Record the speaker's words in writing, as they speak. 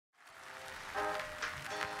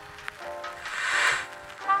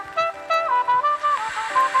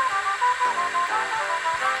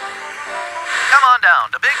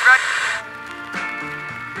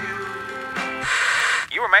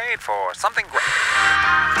for something great.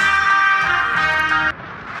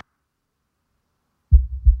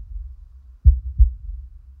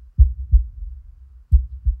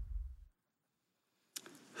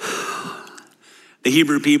 The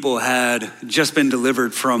Hebrew people had just been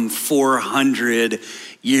delivered from 400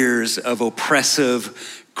 years of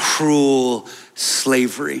oppressive, cruel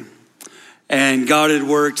slavery. And God had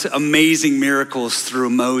worked amazing miracles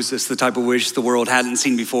through Moses, the type of which the world hadn't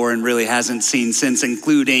seen before and really hasn't seen since,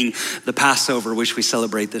 including the Passover, which we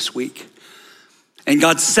celebrate this week. And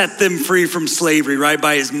God set them free from slavery, right,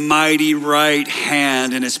 by his mighty right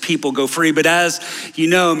hand, and his people go free. But as you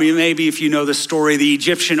know, maybe if you know the story, the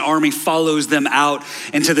Egyptian army follows them out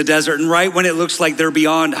into the desert. And right when it looks like they're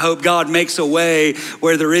beyond hope, God makes a way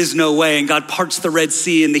where there is no way. And God parts the Red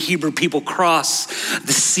Sea, and the Hebrew people cross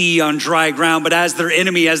the sea on dry ground. But as their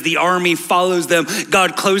enemy, as the army follows them,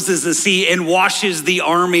 God closes the sea and washes the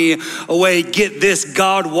army away. Get this,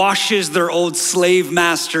 God washes their old slave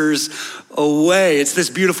masters away. It's this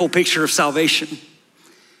beautiful picture of salvation.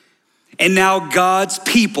 And now God's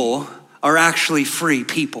people are actually free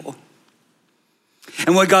people.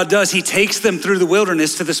 And what God does, he takes them through the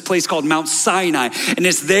wilderness to this place called Mount Sinai. And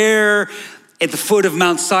it's there at the foot of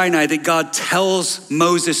Mount Sinai that God tells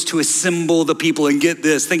Moses to assemble the people. And get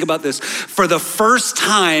this, think about this. For the first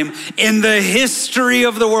time in the history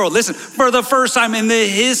of the world, listen, for the first time in the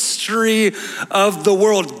history of the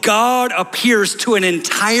world, God appears to an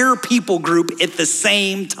entire people group at the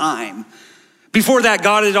same time. Before that,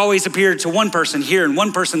 God had always appeared to one person here and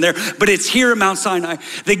one person there, but it's here at Mount Sinai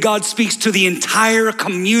that God speaks to the entire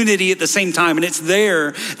community at the same time. And it's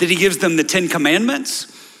there that he gives them the 10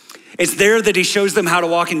 Commandments. It's there that he shows them how to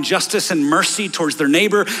walk in justice and mercy towards their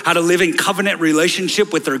neighbor, how to live in covenant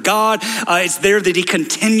relationship with their God. It's there that he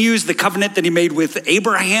continues the covenant that he made with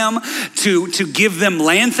Abraham to give them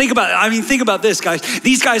land. Think about this, guys.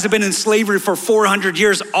 These guys have been in slavery for 400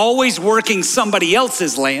 years, always working somebody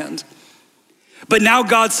else's land. But now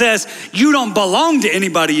God says, you don't belong to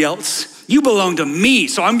anybody else. You belong to me,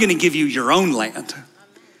 so I'm gonna give you your own land.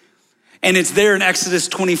 And it's there in Exodus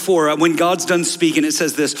 24, when God's done speaking, it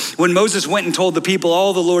says this: when Moses went and told the people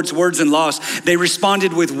all the Lord's words and laws, they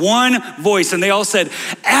responded with one voice, and they all said,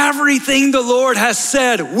 everything the Lord has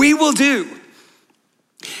said, we will do.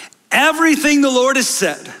 Everything the Lord has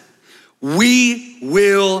said, we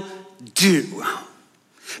will do.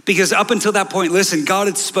 Because up until that point, listen, God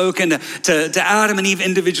had spoken to Adam and Eve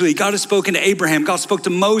individually. God had spoken to Abraham. God spoke to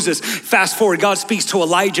Moses. Fast forward, God speaks to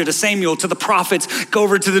Elijah, to Samuel, to the prophets. Go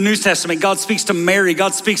over to the New Testament. God speaks to Mary.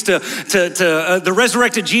 God speaks to the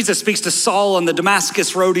resurrected Jesus, speaks to Saul on the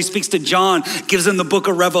Damascus road. He speaks to John, gives him the book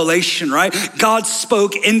of Revelation, right? God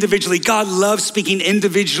spoke individually. God loves speaking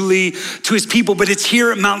individually to his people. But it's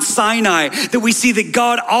here at Mount Sinai that we see that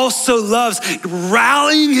God also loves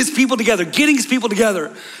rallying his people together, getting his people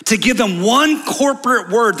together, to give them one corporate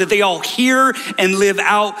word that they all hear and live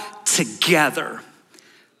out together.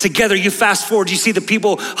 Together, you fast forward, you see the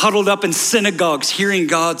people huddled up in synagogues hearing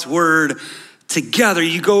God's word together.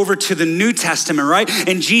 You go over to the New Testament, right?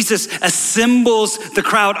 And Jesus assembles the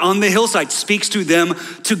crowd on the hillside, speaks to them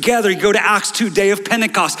together. You go to Acts 2, day of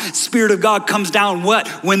Pentecost. Spirit of God comes down, what?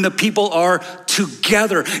 When the people are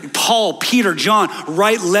together. Paul, Peter, John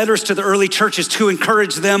write letters to the early churches to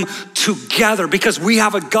encourage them together, because we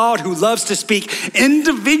have a God who loves to speak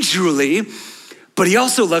individually, but he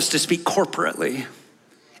also loves to speak corporately.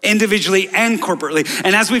 Individually and corporately.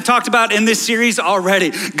 And as we've talked about in this series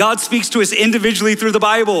already, God speaks to us individually through the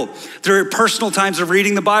Bible, through personal times of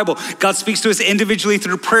reading the Bible. God speaks to us individually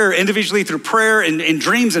through prayer and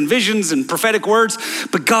dreams and visions and prophetic words.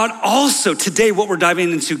 But God also, today what we're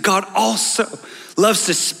diving into, God also loves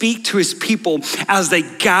to speak to his people as they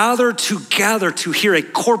gather together to hear a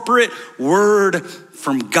corporate word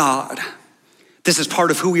from God. This is part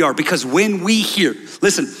of who we are, because when we hear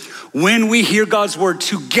God's word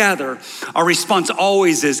together, our response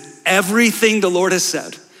always is, everything the Lord has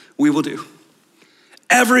said, we will do.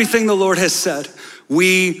 Everything the Lord has said,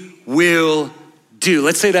 we will do.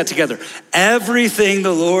 Let's say that together. Everything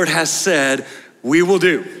the Lord has said, we will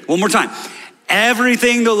do. One more time.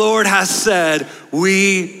 Everything the Lord has said,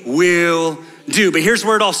 we will do. But here's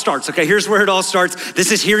where it all starts, okay? Here's where it all starts. This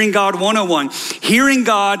is Hearing God 101. Hearing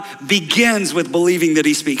God begins with believing that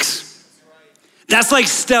he speaks. That's like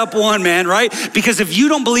step one, man, right? Because if you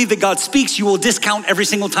don't believe that God speaks, you will discount every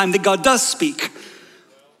single time that God does speak.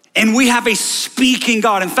 And we have a speaking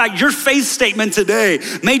God. In fact, your faith statement today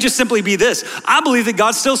may just simply be this: I believe that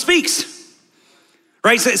God still speaks,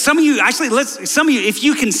 right? So some of you, if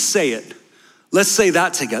you can say it, let's say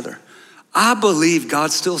that together. I believe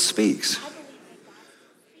God still speaks.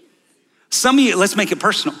 Some of you, let's make it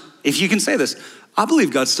personal. if you can say this, I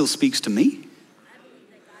believe God still speaks to me.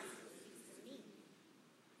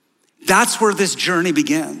 That's where this journey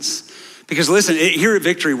begins. Because listen, here at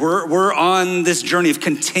Victory, we're on this journey of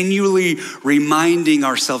continually reminding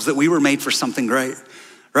ourselves that we were made for something great,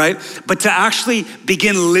 right? But to actually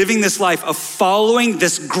begin living this life of following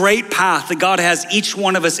this great path that God has each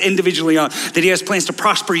one of us individually on, that he has plans to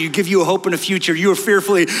prosper you, give you a hope and a future. You are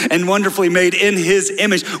fearfully and wonderfully made in his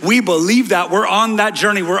image. We believe that. We're on that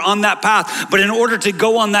journey. We're on that path. But in order to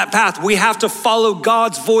go on that path, we have to follow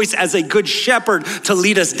God's voice as a good shepherd to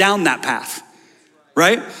lead us down that path.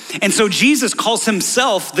 Right? And so Jesus calls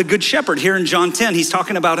himself the good shepherd here in John 10. He's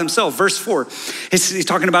talking about himself. Verse 4, he's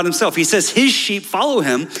talking about himself. He says, his sheep follow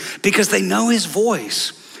him because they know his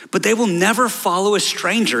voice, but they will never follow a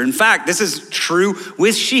stranger. In fact, this is true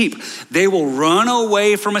with sheep. They will run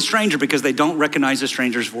away from a stranger because they don't recognize a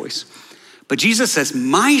stranger's voice. But Jesus says,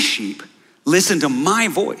 my sheep listen to my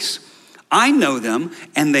voice. I know them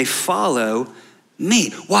and they follow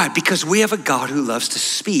me. Why? Because we have a God who loves to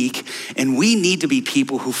speak, and we need to be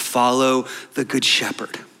people who follow the good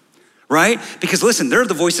shepherd, right? Because listen, there are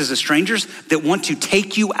the voices of strangers that want to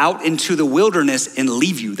take you out into the wilderness and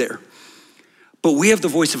leave you there. But we have the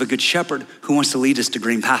voice of a good shepherd who wants to lead us to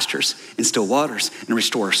green pastures and still waters and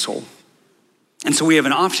restore our soul. And so we have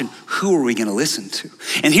an option. Who are we going to listen to?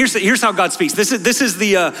 And here's how God speaks. This is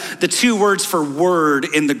the two words for word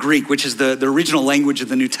in the Greek, which is the original language of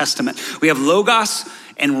the New Testament. We have logos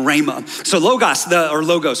and rhema. So logos, or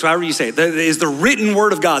logos, however you say it, is the written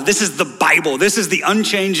word of God. This is the Bible. This is the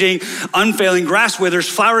unchanging, unfailing. Grass withers,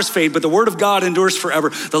 flowers fade, but the word of God endures forever.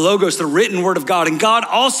 The logos, the written word of God. And God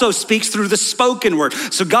also speaks through the spoken word.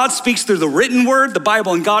 So God speaks through the written word, the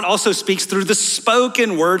Bible, and God also speaks through the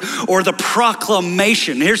spoken word or the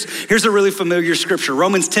proclamation. Here's a really familiar scripture,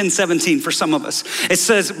 Romans 10:17 for some of us. It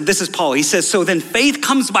says, this is Paul. He says, so then faith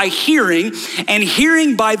comes by hearing, and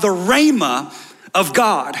hearing by the rhema of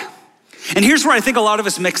God. And here's where I think a lot of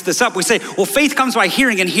us mix this up. We say, well, faith comes by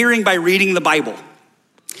hearing, and hearing by reading the Bible.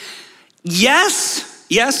 Yes,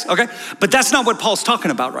 okay. But that's not what Paul's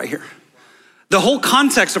talking about right here. The whole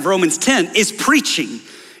context of Romans 10 is preaching.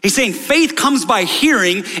 He's saying faith comes by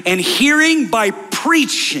hearing, and hearing by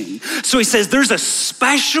preaching. So he says there's a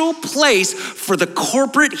special place for the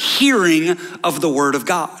corporate hearing of the word of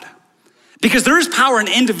God. Because there is power in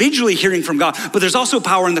individually hearing from God, but there's also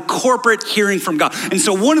power in the corporate hearing from God. And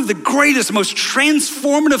so one of the greatest, most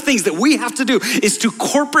transformative things that we have to do is to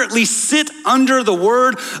corporately sit under the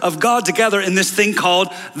word of God together in this thing called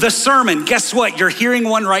the sermon. Guess what? You're hearing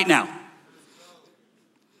one right now.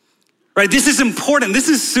 Right, this is important. This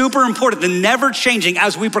is super important. The never changing,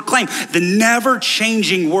 as we proclaim, the never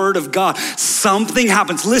changing word of God. Something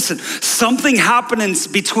happens. Listen, something happens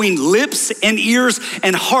between lips and ears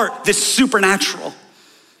and heart that's supernatural.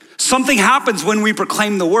 Something happens when we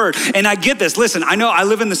proclaim the word. And I get this. Listen, I know I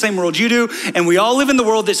live in the same world you do, and we all live in the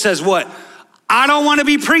world that says what? I don't want to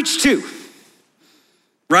be preached to,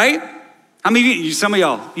 right? I mean, some of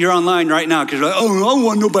y'all, you're online right now because you're like, oh, I don't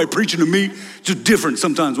want nobody preaching to me. It's just different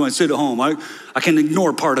sometimes when I sit at home. I can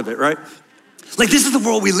ignore part of it, right? Like, this is the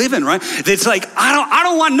world we live in, right? It's like, I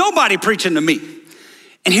don't want nobody preaching to me.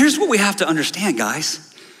 And here's what we have to understand,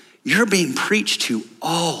 guys. You're being preached to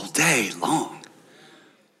all day long.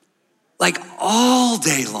 Like, all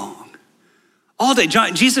day long. All day.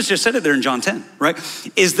 Jesus just said it there in John 10, right?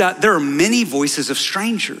 Is that there are many voices of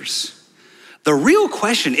strangers. The real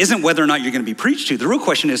question isn't whether or not you're going to be preached to. The real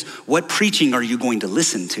question is, what preaching are you going to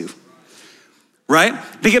listen to? Right?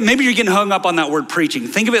 Because maybe you're getting hung up on that word preaching.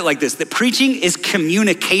 Think of it like this, that preaching is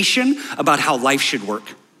communication about how life should work.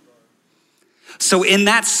 So in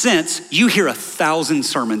that sense, you hear 1,000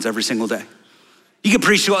 sermons every single day. You can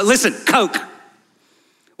preach to, listen, Coke.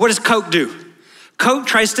 What does Coke do? Coke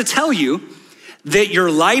tries to tell you that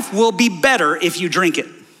your life will be better if you drink it.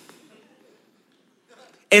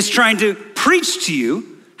 It's trying to preach to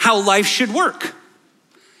you how life should work.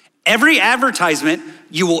 Every advertisement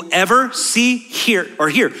you will ever see, hear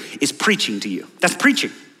is preaching to you. That's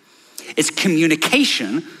preaching. It's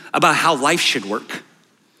communication about how life should work.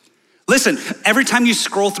 Listen, every time you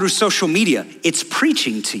scroll through social media, it's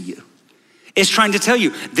preaching to you. It's trying to tell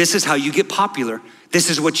you, this is how you get popular. This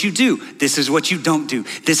is what you do. This is what you don't do.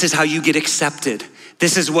 This is how you get accepted.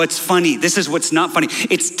 This is what's funny. This is what's not funny.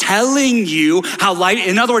 It's telling you how life,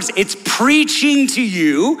 in other words, it's preaching to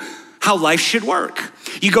you how life should work.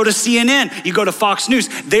 You go to CNN, you go to Fox News,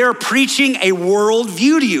 they're preaching a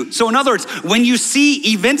worldview to you. So in other words, when you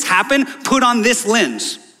see events happen, put on this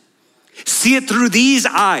lens. See it through these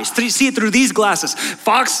eyes, see it through these glasses.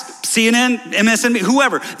 Fox, CNN, MSNBC,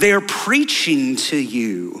 whoever, they are preaching to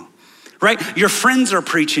you, right? Your friends are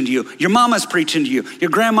preaching to you. Your mama's preaching to you. Your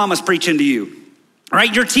grandmama's preaching to you,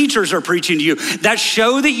 right? Your teachers are preaching to you. That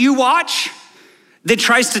show that you watch that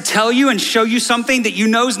tries to tell you and show you something that you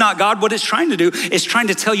know is not God, what it's trying to do is trying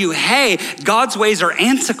to tell you, hey, God's ways are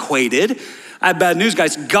antiquated. I have bad news,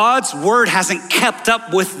 guys. God's word hasn't kept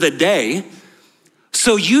up with the day.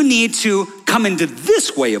 So you need to come into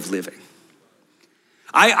this way of living.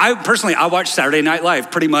 I personally watch Saturday Night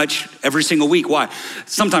Live pretty much every single week. Why?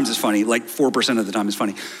 Sometimes it's funny, like 4% of the time it's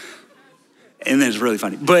funny. And then it's really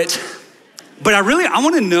funny. But I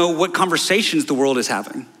want to know what conversations the world is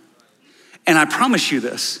having. And I promise you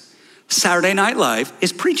this, Saturday Night Live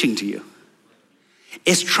is preaching to you.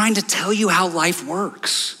 It's trying to tell you how life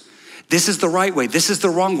works. This is the right way. This is the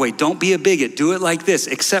wrong way. Don't be a bigot. Do it like this.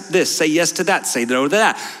 Accept this. Say yes to that. Say no to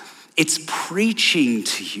that. It's preaching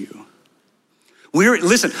to you.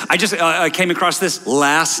 Listen, I came across this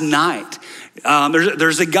last night.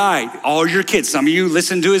 There's a guy, all your kids, some of you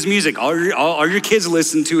listen to his music, all your kids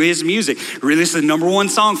listen to his music. Released the number one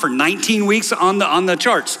song for 19 weeks on the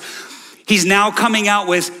charts. He's now coming out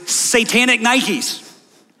with satanic Nikes.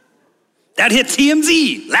 That hit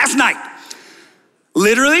TMZ last night.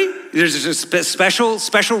 Literally, there's a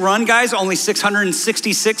special run, guys, only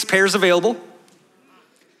 666 pairs available.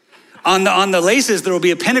 On the laces, there will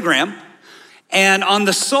be a pentagram. And on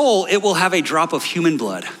the sole, it will have a drop of human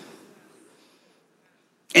blood.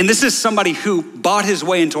 And this is somebody who bought his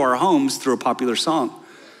way into our homes through a popular song.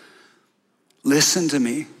 Listen to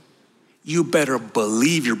me. You better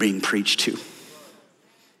believe you're being preached to.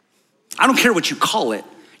 I don't care what you call it.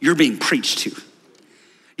 You're being preached to.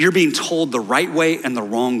 You're being told the right way and the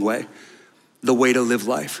wrong way, the way to live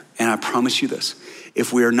life. And I promise you this,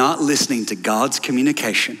 if we are not listening to God's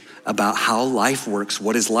communication about how life works,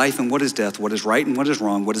 what is life and what is death, what is right and what is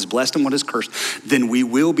wrong, what is blessed and what is cursed, then we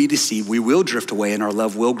will be deceived, we will drift away, and our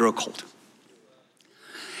love will grow cold.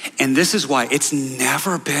 And this is why it's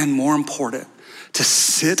never been more important to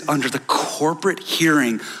sit under the corporate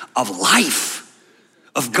hearing of life,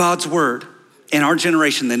 of God's word in our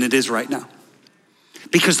generation than it is right now.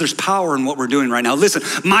 Because there's power in what we're doing right now. Listen,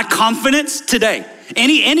 my confidence today,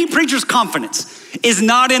 any preacher's confidence is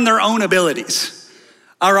not in their own abilities.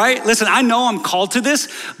 All right, listen, I know I'm called to this,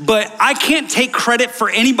 but I can't take credit for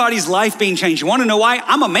anybody's life being changed. You wanna know why?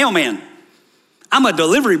 I'm a mailman. I'm a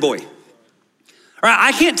delivery boy. All right,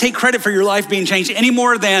 I can't take credit for your life being changed any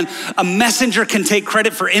more than a messenger can take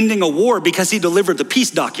credit for ending a war because he delivered the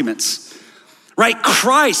peace documents. Right,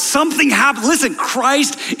 Christ, something happened. Listen,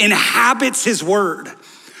 Christ inhabits his word.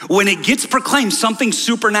 When it gets proclaimed, something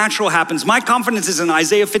supernatural happens. My confidence is in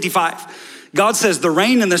Isaiah 55. God says the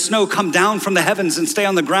rain and the snow come down from the heavens and stay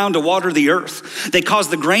on the ground to water the earth. They cause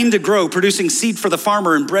the grain to grow, producing seed for the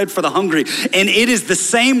farmer and bread for the hungry. And it is the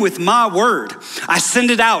same with my word. I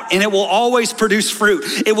send it out and it will always produce fruit.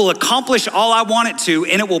 It will accomplish all I want it to,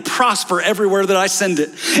 and it will prosper everywhere that I send it.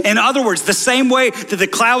 In other words, the same way that the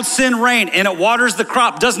clouds send rain and it waters the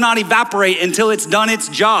crop does not evaporate until it's done its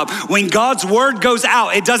job. When God's word goes out,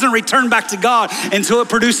 it doesn't return back to God until it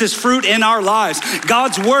produces fruit in our lives.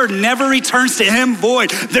 God's word never returns to him void.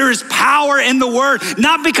 There is power in the word,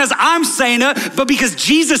 not because I'm saying it, but because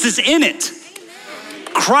Jesus is in it.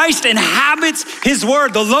 Christ inhabits his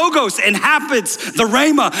word. The Logos inhabits the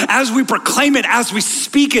Rhema as we proclaim it, as we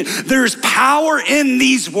speak it. There's power in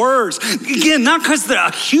these words. Again, not because a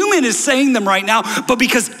human is saying them right now, but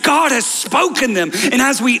because God has spoken them. And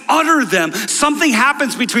as we utter them, something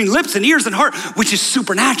happens between lips and ears and heart, which is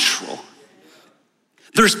supernatural.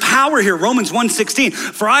 There's power here, Romans 1:16.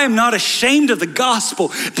 For I am not ashamed of the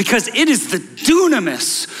gospel because it is the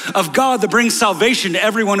dunamis of God that brings salvation to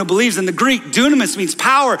everyone who believes. In the Greek, dunamis means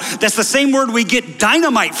power. That's the same word we get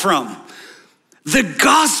dynamite from. The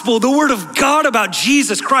gospel, the word of God about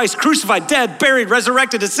Jesus Christ, crucified, dead, buried,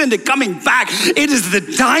 resurrected, ascended, coming back. It is the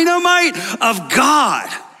dynamite of God.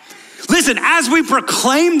 Listen, as we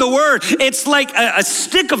proclaim the word, it's like a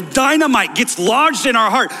stick of dynamite gets lodged in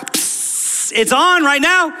our heart. It's on right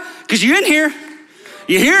now because you're in here.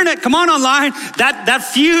 You're hearing it. Come on online.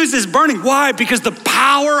 That fuse is burning. Why? Because the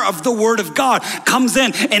power of the word of God comes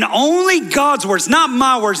in, and only God's words, not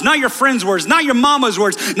my words, not your friend's words, not your mama's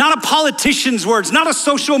words, not a politician's words, not a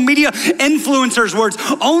social media influencer's words.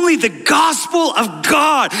 Only the gospel of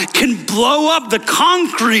God can blow up the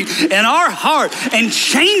concrete in our heart and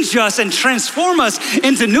change us and transform us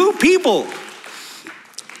into new people.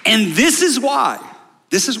 And this is why,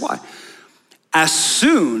 as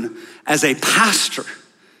soon as a pastor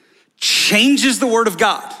changes the word of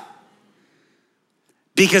God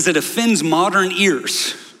because it offends modern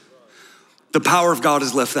ears, the power of God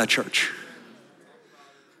has left that church.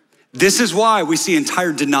 This is why we see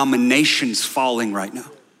entire denominations falling right now.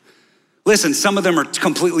 Listen, some of them are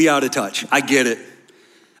completely out of touch. I get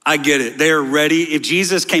it. They are ready. If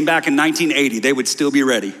Jesus came back in 1980, they would still be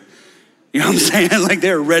ready. You know what I'm saying? Like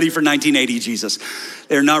they're ready for 1980 Jesus.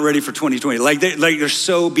 They're not ready for 2020. They're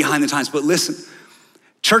so behind the times. But listen,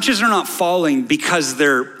 churches are not falling because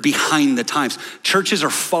they're behind the times. Churches are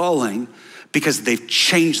falling because they've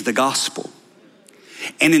changed the gospel.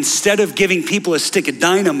 And instead of giving people a stick of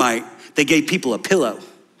dynamite, they gave people a pillow.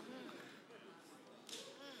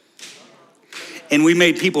 And we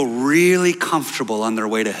made people really comfortable on their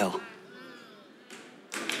way to hell.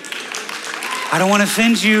 I don't want to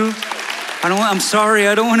offend you. I'm sorry,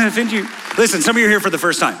 I don't want to offend you. Listen, some of you are here for the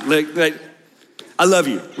first time. I love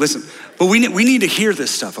you, listen. But we need to hear this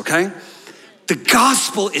stuff, okay? The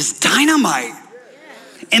gospel is dynamite.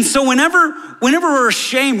 And so whenever we're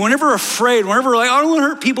ashamed, whenever we're afraid, whenever we're like, I don't want to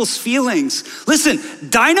hurt people's feelings. Listen,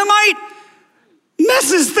 dynamite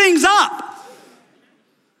messes things up.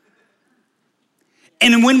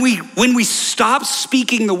 And when we stop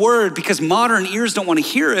speaking the word because modern ears don't want to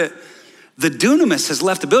hear it, the dunamis has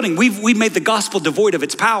left the building. We've made the gospel devoid of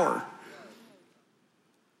its power.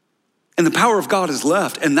 And the power of God is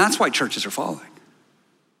left, and that's why churches are falling.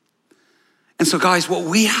 And so guys, what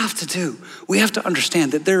we have to do, we have to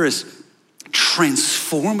understand that there is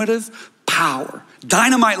transformative power,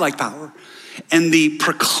 dynamite-like power, and the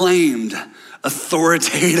proclaimed,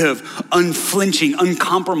 authoritative, unflinching,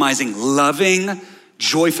 uncompromising, loving,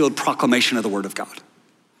 joy-filled proclamation of the word of God.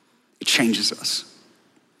 It changes us.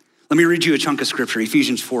 Let me read you a chunk of scripture,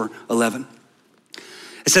 Ephesians 4:11.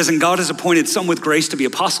 It says, and God has appointed some with grace to be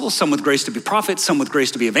apostles, some with grace to be prophets, some with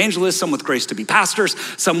grace to be evangelists, some with grace to be pastors,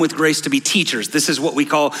 some with grace to be teachers. This is what we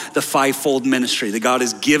call the fivefold ministry, that God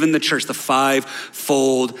has given the church the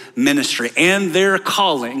fivefold ministry. And their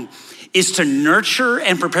calling is to nurture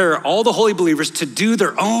and prepare all the holy believers to do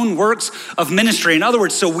their own works of ministry. In other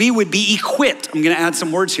words, so we would be equipped. I'm gonna add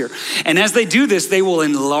some words here. And as they do this, they will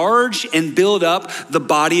enlarge and build up the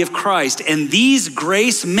body of Christ. And these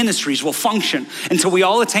grace ministries will function until we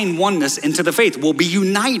all attain oneness into the faith. We'll be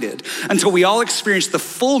united until we all experience the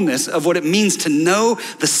fullness of what it means to know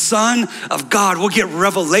the Son of God. We'll get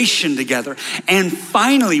revelation together. And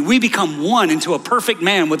finally, we become one into a perfect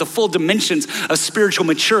man with the full dimensions of spiritual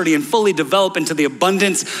maturity and fully develop into the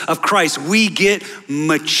abundance of Christ. We get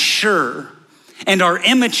mature. And our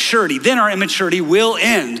immaturity will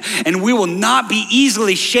end, and we will not be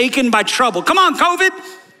easily shaken by trouble. Come on, COVID.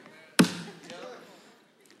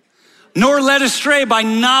 Nor led astray by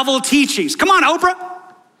novel teachings. Come on, Oprah.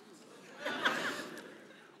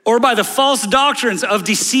 Or by the false doctrines of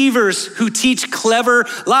deceivers who teach clever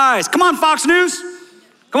lies. Come on, Fox News.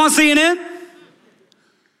 Come on, CNN.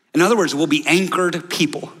 In other words, we'll be anchored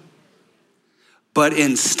people. But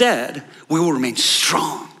instead, we will remain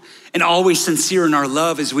strong and always sincere in our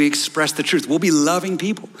love as we express the truth. We'll be loving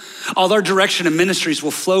people. All our direction and ministries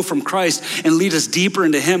will flow from Christ and lead us deeper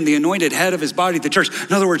into him, the anointed head of his body, the church.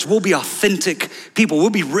 In other words, we'll be authentic people. How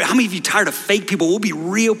many of you tired of fake people? We'll be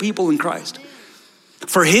real people in Christ.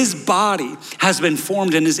 For his body has been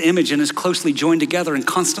formed in his image and is closely joined together and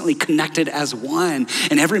constantly connected as one.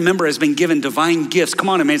 And every member has been given divine gifts. Come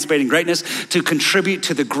on, Emancipating Greatness, to contribute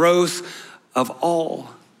to the growth of all.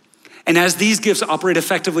 And as these gifts operate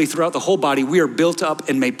effectively throughout the whole body, we are built up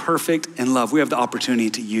and made perfect in love. We have the opportunity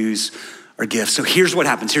to use our gifts. So here's what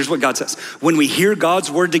happens. Here's what God says. When we hear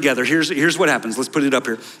God's word together, here's what happens. Let's put it up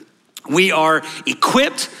here. We are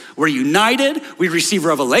equipped, we're united, we receive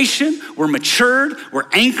revelation, we're matured, we're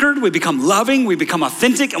anchored, we become loving, we become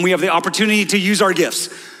authentic, and we have the opportunity to use our gifts.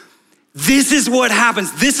 This is what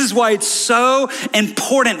happens. This is why it's so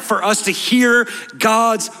important for us to hear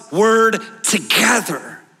God's word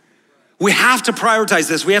together. We have to prioritize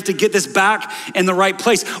this. We have to get this back in the right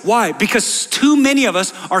place. Why? Because too many of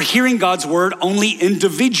us are hearing God's word only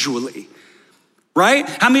individually, right?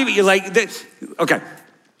 How many of you okay.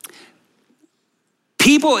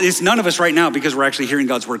 People, it's none of us right now because we're actually hearing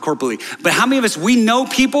God's word corporately, but how many of us, we know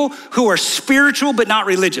people who are spiritual but not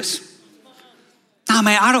religious? Oh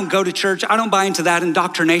man, I don't go to church. I don't buy into that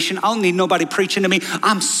indoctrination. I don't need nobody preaching to me.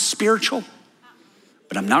 I'm spiritual,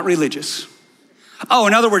 but I'm not religious. Oh,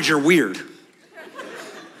 in other words, you're weird.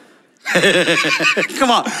 Come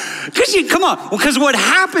on. Because what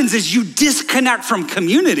happens is you disconnect from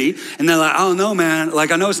community and they're like, oh no, man.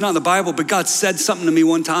 Like I know it's not in the Bible, but God said something to me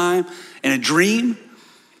one time in a dream.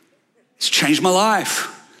 It's changed my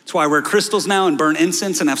life. That's why I wear crystals now and burn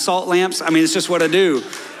incense and have salt lamps. I mean, it's just what I do.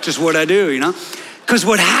 Just what I do, you know? Because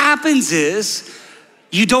what happens is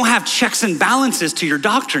you don't have checks and balances to your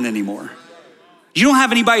doctrine anymore. You don't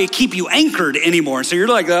have anybody to keep you anchored anymore. So you're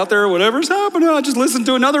like out there, whatever's happening, I'll just listen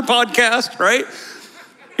to another podcast, right?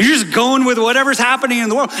 You're just going with whatever's happening in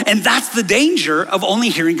the world. And that's the danger of only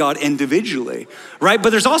hearing God individually, right? But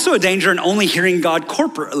there's also a danger in only hearing God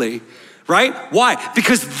corporately, right? Why?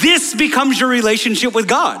 Because this becomes your relationship with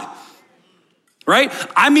God, right?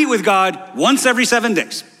 I meet with God once every 7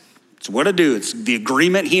 days. It's what I do. It's the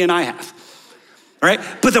agreement he and I have, right?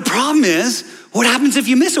 But the problem is, what happens if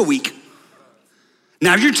you miss a week?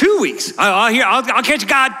 Now you're 2 weeks. I'll catch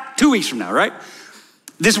God 2 weeks from now, right?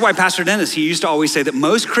 This is why Pastor Dennis, he used to always say that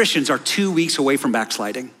most Christians are 2 weeks away from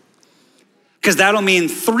backsliding. Because that'll mean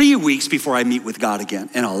 3 weeks before I meet with God again.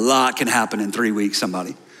 And a lot can happen in 3 weeks,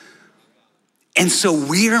 somebody. And so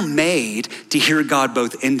we're made to hear God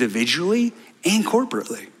both individually and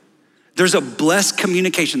corporately. There's a blessed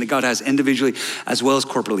communication that God has individually as well as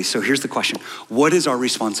corporately. So here's the question. What is our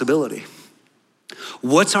responsibility?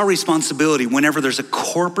 What's our responsibility whenever there's a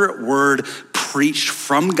corporate word preached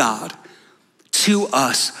from God to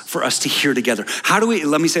us for us to hear together?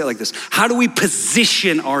 Let me say it like this. How do we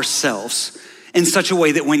position ourselves in such a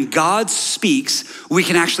way that when God speaks, we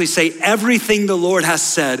can actually say everything the Lord has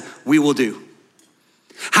said we will do?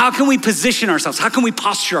 How can we position ourselves? How can we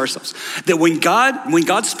posture ourselves that when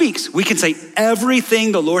God speaks, we can say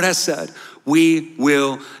everything the Lord has said we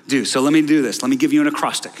will do? So let me do this. Let me give you an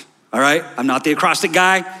acrostic, all right? I'm not the acrostic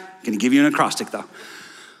guy. I'm gonna give you an acrostic though.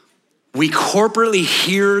 We corporately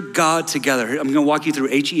hear God together. I'm gonna walk you through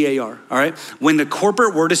HEAR, all right? When the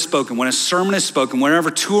corporate word is spoken, when a sermon is spoken,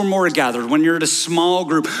 whenever 2 or more are gathered, when you're at a small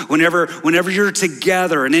group, whenever you're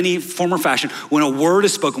together in any form or fashion, when a word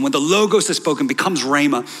is spoken, when the logos is spoken, becomes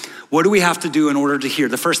rhema, what do we have to do in order to hear?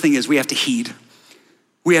 The first thing is we have to heed.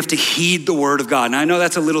 We have to heed the word of God. And I know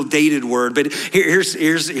that's a little dated word, but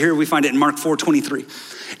here we find it in Mark 4:23.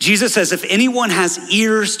 Jesus says, if anyone has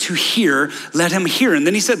ears to hear, let him hear. And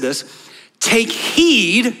then he said this, take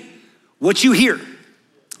heed what you hear.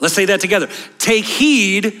 Let's say that together. Take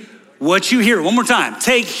heed what you hear. One more time.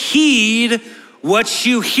 Take heed what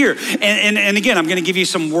you hear. And again, I'm gonna give you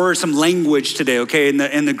some words, some language today, okay, in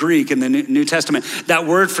the Greek, in the New Testament. That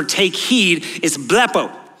word for take heed is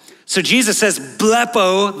blepo. So Jesus says,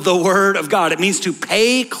 blepo, the word of God. It means to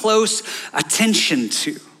pay close attention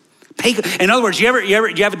to. In other words, you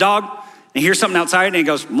have a dog and you hear something outside and it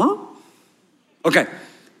goes, Murr? Okay,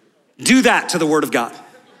 do that to the word of God.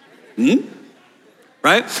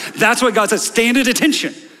 Right? That's what God says, stand at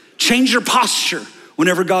attention. Change your posture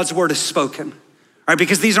whenever God's word is spoken. Right?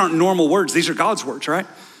 Because these aren't normal words, these are God's words, right?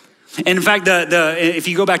 And in fact, if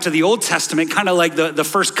you go back to the Old Testament, kind of like the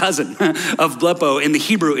first cousin of blepo in the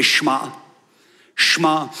Hebrew is shema.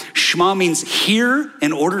 Shema. Shema means hear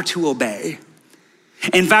in order to obey.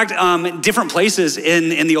 In fact, different places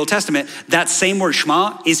in the Old Testament, that same word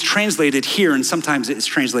shema is translated hear, and sometimes it's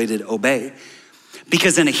translated obey.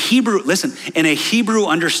 Because in a Hebrew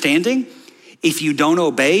understanding, if you don't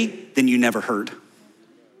obey, then you never heard.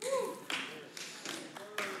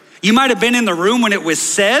 You might have been in the room when it was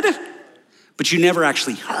said, but you never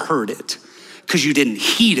actually heard it because you didn't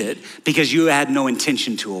heed it because you had no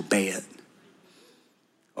intention to obey it.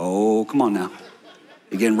 Oh, come on now.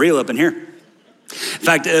 You're getting real up in here. In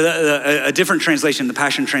fact, a different translation, the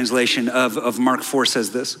Passion Translation of Mark 4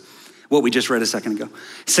 says this, what we just read a second ago.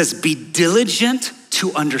 It says, be diligent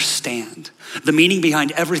to understand the meaning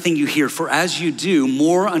behind everything you hear, for as you do,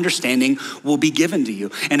 more understanding will be given to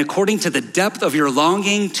you. And according to the depth of your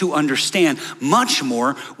longing to understand, much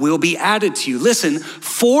more will be added to you. Listen,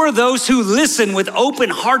 for those who listen with open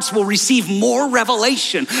hearts will receive more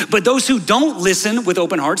revelation, but those who don't listen with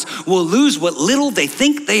open hearts will lose what little they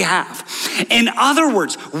think they have. In other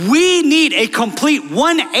words, we need a complete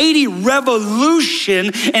 180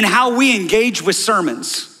 revolution in how we engage with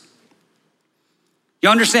sermons. You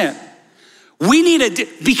understand? We need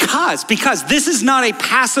because this is not a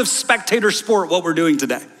passive spectator sport, what we're doing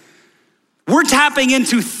today. We're tapping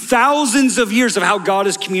into thousands of years of how God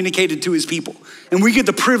has communicated to his people. And we get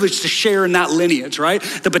the privilege to share in that lineage, right?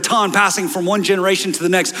 The baton passing from one generation to the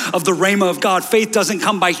next of the rhema of God. Faith doesn't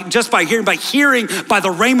come just by hearing by the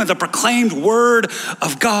rhema, the proclaimed word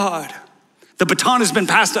of God. The baton has been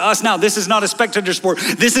passed to us now. This is not a spectator sport.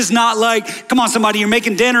 This is not like, come on somebody, you're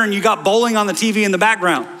making dinner and you got bowling on the TV in the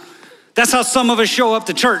background. That's how some of us show up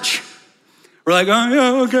to church. We're like, oh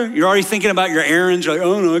yeah, okay. You're already thinking about your errands. You're like,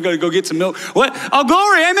 oh no, I gotta go get some milk. What? Oh,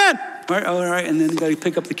 glory, amen. All right, and then you gotta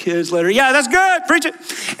pick up the kids later. Yeah, that's good, preach it.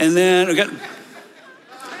 And then we got,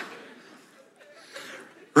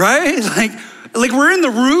 right? Like we're in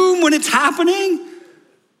the room when it's happening.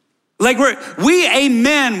 Like we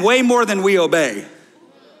amen way more than we obey.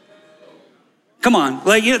 Come on,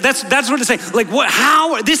 like that's what it's saying. Like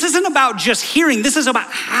how, this isn't about just hearing, this is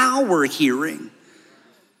about how we're hearing.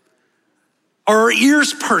 Are our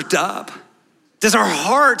ears perked up? Does our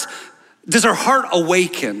heart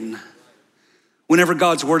awaken whenever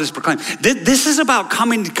God's word is proclaimed? This is about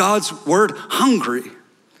coming to God's word hungry.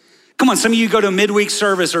 Come on, some of you go to a midweek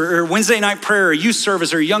service or Wednesday night prayer or youth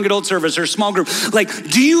service or young adult service or small group. Like,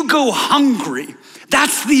 do you go hungry?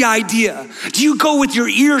 That's the idea. Do you go with your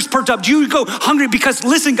ears perked up? Do you go hungry? Because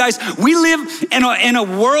listen, guys, we live in a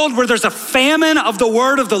world where there's a famine of the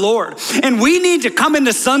word of the Lord. And we need to come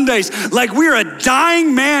into Sundays like we're a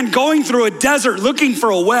dying man going through a desert looking for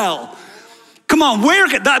a well. Come on,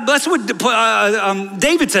 that's what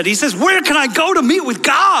David said. He says, where can I go to meet with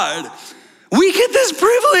God? We get this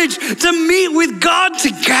privilege to meet with God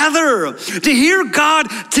together, to hear God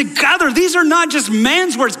together. These are not just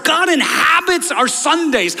man's words. God inhabits our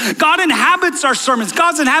Sundays. God inhabits our sermons.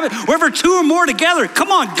 God's inhabit wherever two or more together.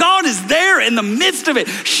 Come on, God is there in the midst of it.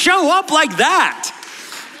 Show up like that.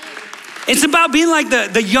 It's about being like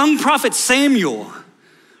the young prophet Samuel,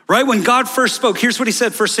 right? When God first spoke, here's what he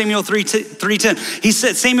said, 1 Samuel 3:10. He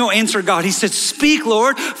said, Samuel answered God. He said, speak,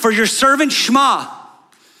 Lord, for your servant Shema.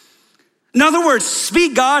 In other words,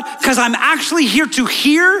 speak, God, because I'm actually here to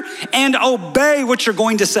hear and obey what you're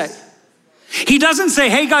going to say. He doesn't say,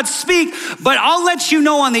 hey, God, speak, but I'll let you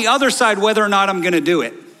know on the other side whether or not I'm going to do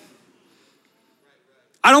it.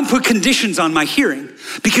 I don't put conditions on my hearing,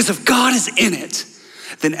 because if God is in it,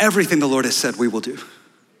 then everything the Lord has said we will do.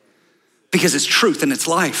 Because it's truth and it's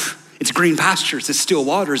life. It's green pastures, it's still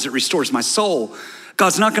waters, it restores my soul.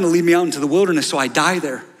 God's not going to lead me out into the wilderness so I die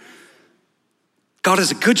there. God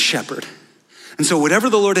is a good shepherd. And so whatever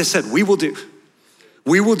the Lord has said, we will do.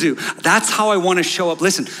 We will do. That's how I want to show up.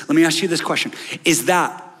 Listen, let me ask you this question. Is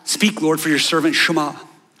that, speak, Lord, for your servant Shema.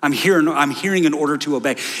 I'm hearing in order to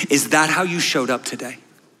obey. Is that how you showed up today?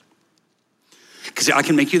 Because I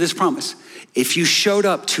can make you this promise. If you showed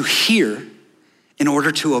up to hear in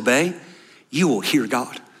order to obey, you will hear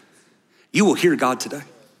God. You will hear God today.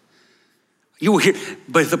 You will hear,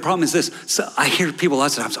 but the problem is this. So I hear people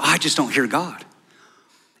lots of times, I just don't hear God.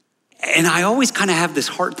 And I always kind of have this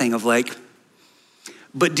heart thing of like,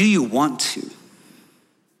 but do you want to?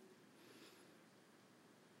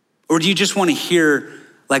 Or do you just want to hear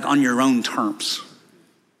like on your own terms?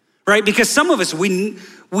 Right? Because some of us, we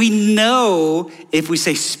know if we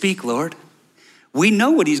say, speak, Lord, we know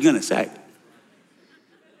what he's going to say.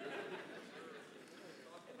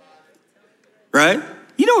 Right?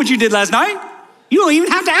 You know what you did last night. You don't even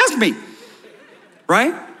have to ask me.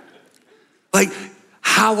 Right? Like,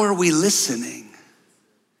 how are we listening?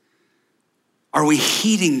 Are we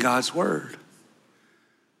heeding God's word?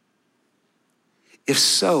 If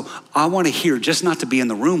so, I want to hear, just not to be in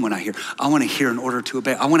the room when I hear. I want to hear in order to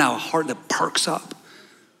obey. I want to have a heart that perks up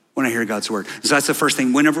when I hear God's word. So that's the first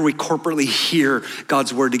thing. Whenever we corporately hear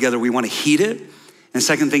God's word together, we want to heed it. And the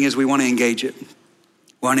second thing is we want to engage it. We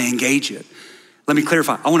want to engage it. Let me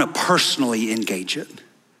clarify. I want to personally engage it.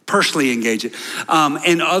 Personally engage it.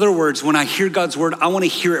 In other words, when I hear God's word, I want to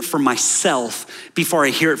hear it for myself before I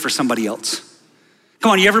hear it for somebody else.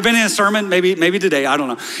 Come on, you ever been in a sermon? Maybe today, I don't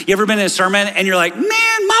know. You ever been in a sermon and you're like, man,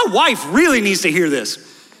 my wife really needs to hear this.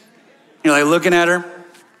 You're like looking at her.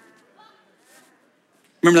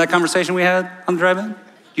 Remember that conversation we had on the drive-in?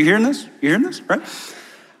 You hearing this? You hearing this, right?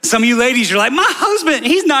 Some of you ladies, you're like, my husband,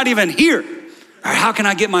 he's not even here. All right, how can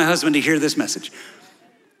I get my husband to hear this message?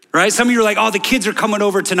 Right? Some of you are like, oh, the kids are coming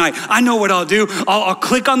over tonight. I know what I'll do. I'll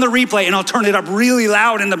click on the replay and I'll turn it up really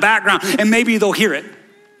loud in the background and maybe they'll hear it.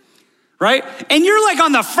 Right? And you're like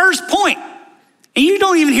on the first point and you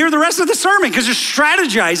don't even hear the rest of the sermon because you're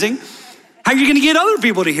strategizing how you're going to get other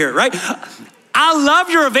people to hear it, right? I love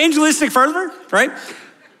your evangelistic fervor, right?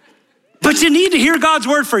 But you need to hear God's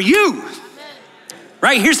word for you.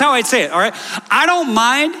 Right? Here's how I'd say it, all right? I don't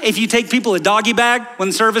mind if you take people a doggy bag when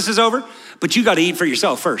the service is over, but you got to eat for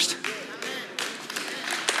yourself first.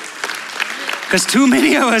 Because too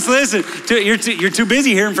many of us, listen, you're too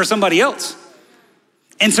busy hearing for somebody else.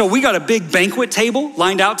 And so we got a big banquet table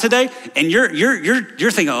lined out today, and you're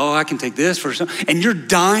thinking, oh, I can take this for some, and you're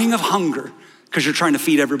dying of hunger because you're trying to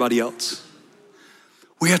feed everybody else.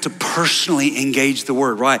 We have to personally engage the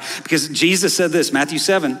word, right? Because Jesus said this, Matthew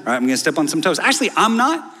 7, right? I'm gonna step on some toes. Actually, I'm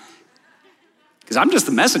not, because I'm just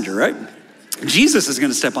the messenger, right? Jesus is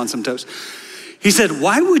gonna step on some toes. He said,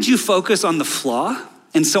 why would you focus on the flaw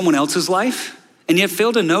in someone else's life and yet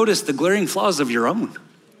fail to notice the glaring flaws of your own?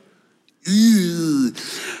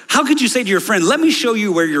 How could you say to your friend, let me show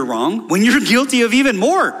you where you're wrong, when you're guilty of even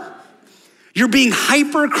more? You're being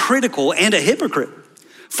hypercritical and a hypocrite.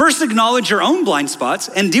 First, acknowledge your own blind spots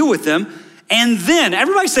and deal with them, And then,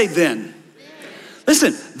 everybody say then.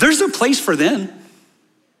 Listen, there's a place for then.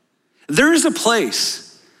 There is a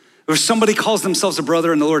place where somebody calls themselves a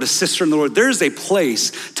brother in the Lord, a sister in the Lord. There is a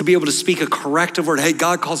place to be able to speak a corrective word. Hey,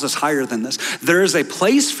 God calls us higher than this. There is a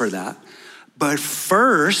place for that. But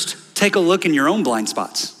first, take a look in your own blind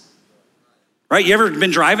spots. Right? You ever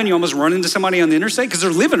been driving, you almost run into somebody on the interstate because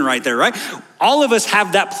they're living right there, right? All of us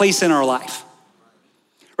have that place in our life.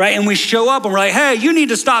 Right? And we show up and we're like, hey, you need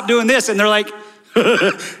to stop doing this. And they're like,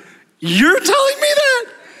 you're telling me that?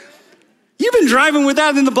 You've been driving with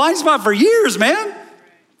that in the blind spot for years, man.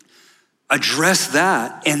 Address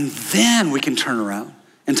that, and then we can turn around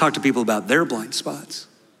and talk to people about their blind spots.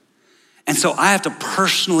 And so I have to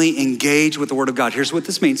personally engage with the Word of God. Here's what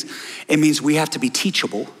this means. It means we have to be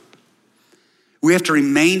teachable. We have to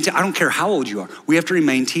remain, I don't care how old you are, we have to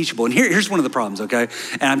remain teachable. And here's one of the problems, okay?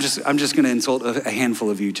 And I'm just gonna insult a handful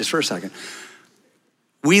of you just for a second.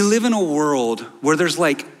 We live in a world where there's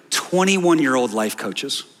like 21-year-old life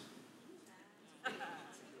coaches.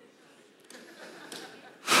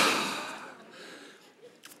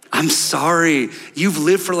 I'm sorry, you've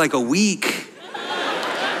lived for like a week.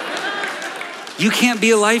 You can't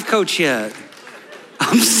be a life coach yet.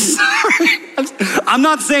 I'm sorry. I'm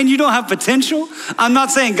not saying you don't have potential. I'm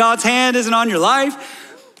not saying God's hand isn't on your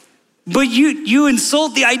life, but you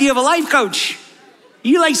insult the idea of a life coach.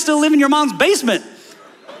 You like still live in your mom's basement.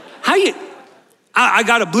 I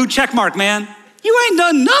got a blue check mark, man. You ain't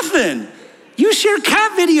done nothing. You share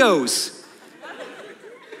cat videos.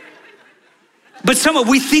 But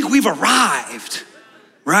we think we've arrived,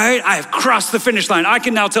 right? I have crossed the finish line. I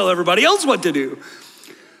can now tell everybody else what to do.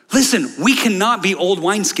 Listen, we cannot be old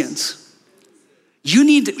wineskins. We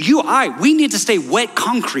need to stay wet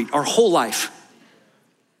concrete our whole life,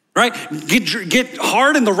 right? Get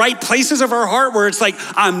hard in the right places of our heart where it's like,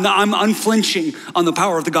 I'm unflinching on the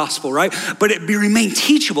power of the gospel, right? But remain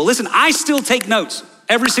teachable. Listen, I still take notes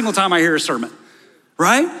every single time I hear a sermon,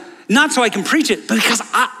 right? Not so I can preach it, but because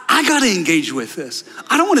I gotta engage with this.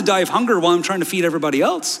 I don't wanna die of hunger while I'm trying to feed everybody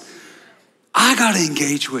else. I gotta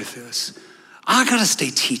engage with this. I gotta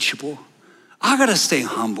stay teachable. I gotta stay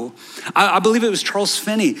humble. I believe it was Charles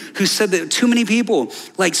Finney who said that too many people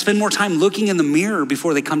like spend more time looking in the mirror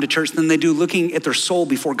before they come to church than they do looking at their soul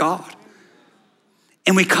before God.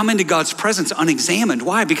 And we come into God's presence unexamined.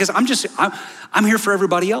 Why? Because I'm here for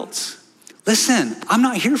everybody else. Listen, I'm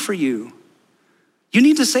not here for you. You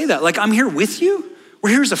need to say that. Like, I'm here with you.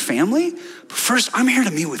 We're here as a family. But first, I'm here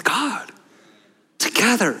to meet with God.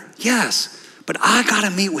 Together, yes. But I got to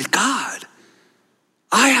meet with God.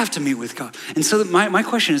 I have to meet with God. And so my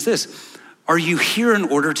question is this. Are you here in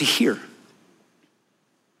order to hear?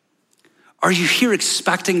 Are you here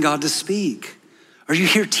expecting God to speak? Are you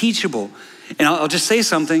here teachable? And I'll just say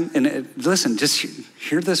something, and listen, just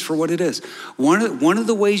hear this for what it is. One of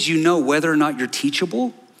the ways you know whether or not you're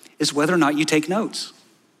teachable is whether or not you take notes.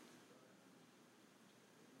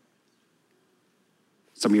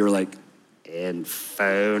 Some of you are like, and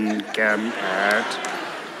phone come out.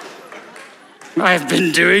 I've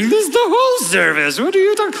been doing this the whole service. What are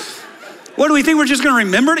you talking? What do we think we're just gonna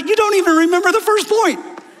remember it? You don't even remember the first point.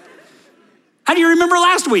 How do you remember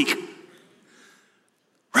last week?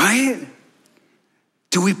 Right?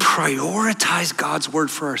 Do we prioritize God's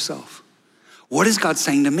word for ourselves? What is God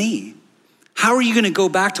saying to me? How are you gonna go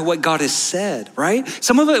back to what God has said, right?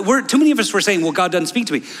 Too many of us were saying, well, God doesn't speak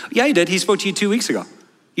to me. Yeah, he did. He spoke to you 2 weeks ago.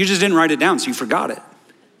 You just didn't write it down, so you forgot it,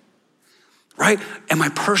 right? Am I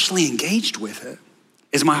personally engaged with it?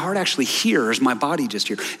 Is my heart actually here? Or is my body just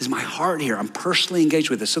here? Is my heart here? I'm personally engaged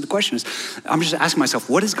with this. So the question is, I'm just asking myself,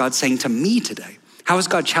 what is God saying to me today? How is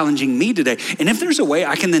God challenging me today? And if there's a way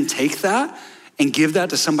I can then take that and give that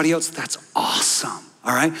to somebody else, that's awesome,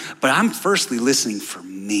 all right? But I'm firstly listening for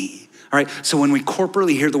me, all right? So when we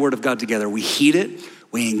corporately hear the word of God together, we heed it,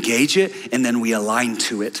 we engage it, and then we align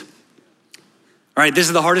to it. All right, this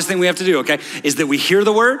is the hardest thing we have to do, okay? Is that we hear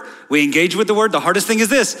the word, we engage with the word. The hardest thing is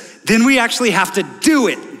this, then we actually have to do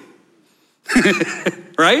it,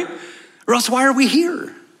 right? Or else why are we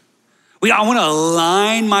here? I wanna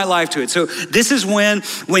align my life to it. So this is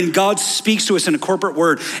when God speaks to us in a corporate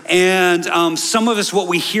word. And some of us, what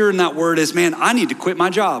we hear in that word is, man, I need to quit my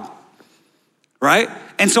job, right?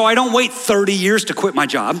 And so I don't wait 30 years to quit my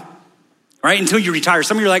job. Right, until you retire.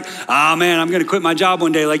 Some of you are like, oh man, I'm gonna quit my job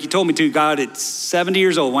one day like you told me to, God, it's 70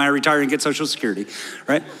 years old when I retire and get Social Security,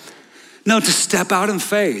 right? No, to step out in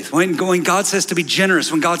faith. When God says to be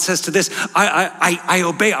generous, when God says to this, I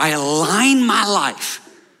obey, I align my life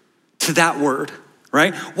to that word,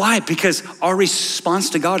 right? Why? Because our response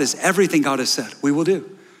to God is everything God has said, we will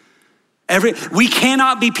do. We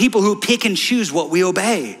cannot be people who pick and choose what we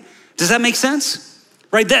obey. Does that make sense?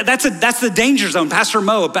 Right, that's the danger zone. Pastor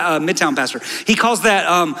Mo, Midtown pastor, he calls that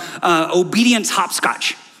obedience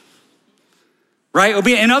hopscotch. Right,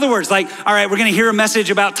 in other words, like, all right, we're gonna hear a message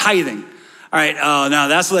about tithing. All right, no,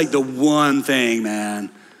 that's like the one thing, man.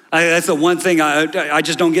 That's the one thing I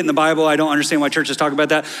just don't get in the Bible. I don't understand why churches talk about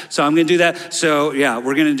that. So I'm gonna do that. So yeah,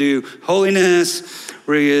 we're gonna do holiness.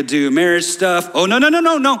 We're gonna do marriage stuff. Oh, no.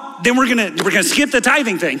 Then we're gonna skip the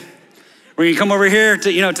tithing thing. We're gonna come over here to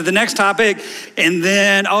the next topic. And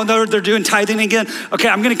then, oh no, they're doing tithing again. Okay,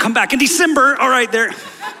 I'm gonna come back in December. All right, there.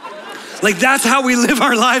 Like, that's how we live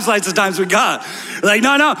our lives lots of times with God. Like,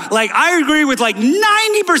 no. Like, I agree with like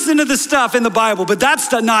 90% of the stuff in the Bible, but that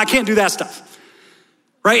stuff, no, I can't do that stuff.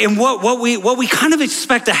 Right? And what we kind of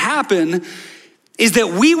expect to happen is that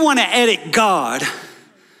we want to edit God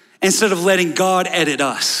instead of letting God edit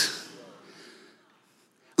us.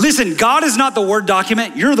 Listen, God is not the Word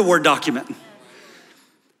document, you're the Word document.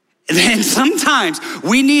 And sometimes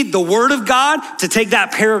we need the Word of God to take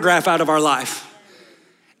that paragraph out of our life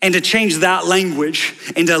and to change that language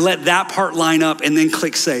and to let that part line up and then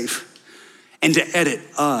click save and to edit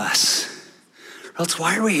us. Or else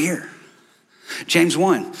why are we here? James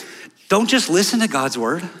 1, don't just listen to God's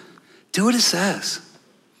word, do what it says.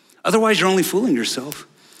 Otherwise, you're only fooling yourself.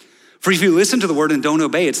 For if you listen to the word and don't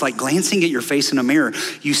obey, it's like glancing at your face in a mirror.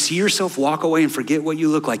 You see yourself walk away and forget what you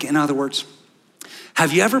look like. In other words,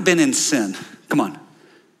 have you ever been in sin? Come on,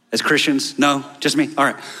 as Christians? No, just me? All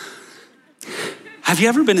right. Have you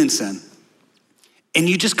ever been in sin and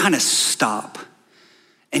you just kind of stop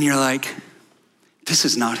and you're like, this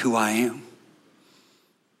is not who I am.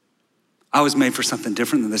 I was made for something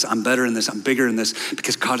different than this. I'm better in this. I'm bigger in this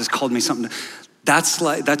because God has called me something. That's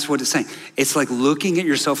what it's saying. It's like looking at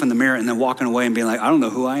yourself in the mirror and then walking away and being like, I don't know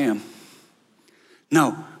who I am.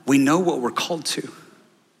 No, we know what we're called to.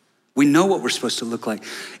 We know what we're supposed to look like.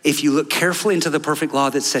 If you look carefully into the perfect law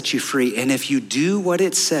that sets you free, and if you do what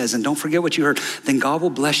it says, and don't forget what you heard, then God will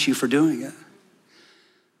bless you for doing it.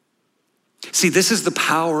 See, this is the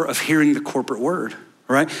power of hearing the corporate word,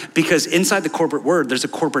 right? Because inside the corporate word, there's a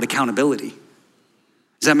corporate accountability.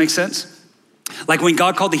 Does that make sense? Like when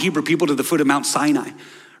God called the Hebrew people to the foot of Mount Sinai,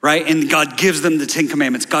 right? And God gives them the 10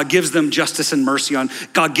 Commandments. God gives them justice and mercy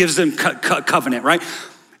God gives them covenant, right?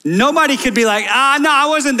 Nobody could be like, no, I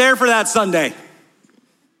wasn't there for that Sunday.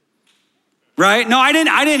 Right? No, I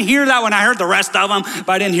didn't hear that one. I heard the rest of them,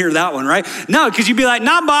 but I didn't hear that one, right? No, because you'd be like,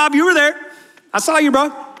 nah, Bob, you were there. I saw you,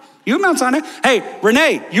 bro. You at Mount Sinai. Hey,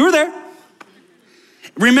 Renee, you were there.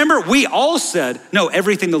 Remember, we all said, no,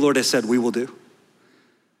 everything the Lord has said we will do.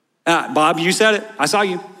 Bob, you said it. I saw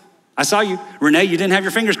you. Renee, you didn't have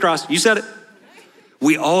your fingers crossed. You said it.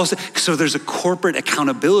 We all say, so there's a corporate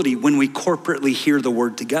accountability when we corporately hear the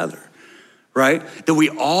word together, right? That we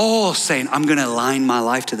all saying, I'm gonna align my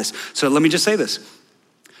life to this. So let me just say this.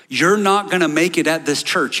 You're not gonna make it at this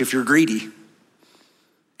church if you're greedy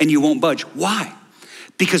and you won't budge. Why?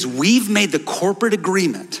 Because we've made the corporate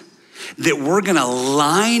agreement that we're gonna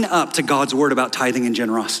line up to God's word about tithing and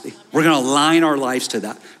generosity. We're gonna align our lives to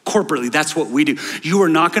that. Corporately, that's what we do. You are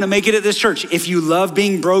not gonna make it at this church if you love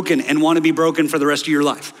being broken and wanna be broken for the rest of your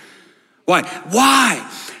life. Why?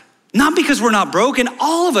 Not because we're not broken.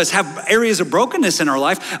 All of us have areas of brokenness in our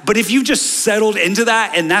life, but if you just settled into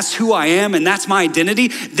that and that's who I am and that's my identity,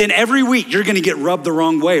 then every week you're gonna get rubbed the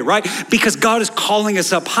wrong way, right? Because God is calling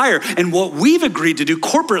us up higher. And what we've agreed to do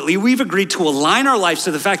corporately, we've agreed to align our lives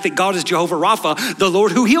to the fact that God is Jehovah Rapha, the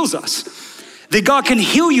Lord who heals us. That God can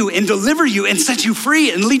heal you and deliver you and set you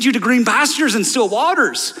free and lead you to green pastures and still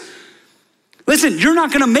waters. Listen, you're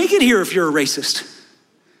not gonna make it here if you're a racist.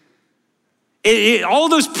 All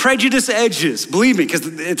those prejudice edges, believe me, because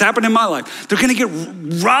it's happened in my life, they're gonna get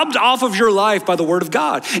rubbed off of your life by the word of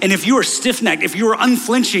God. And if you are stiff-necked, if you are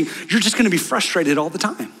unflinching, you're just gonna be frustrated all the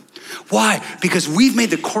time. Why? Because we've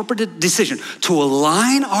made the corporate decision to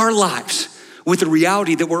align our lives with the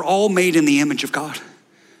reality that we're all made in the image of God.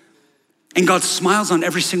 And God smiles on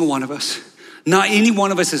every single one of us. Not any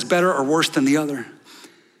one of us is better or worse than the other.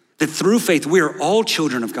 That through faith, we are all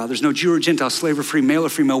children of God. There's no Jew or Gentile, slave or free, male or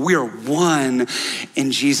female. We are one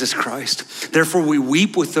in Jesus Christ. Therefore, we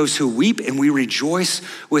weep with those who weep and we rejoice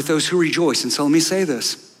with those who rejoice. And so let me say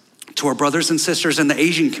this to our brothers and sisters in the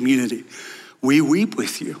Asian community. We weep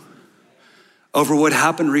with you over what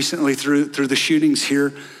happened recently through the shootings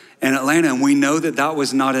here in Atlanta. And we know that that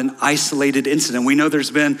was not an isolated incident. We know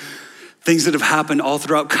there's been things that have happened all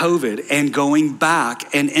throughout COVID and going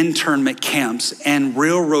back and internment camps and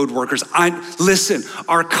railroad workers. Listen,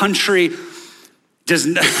 our country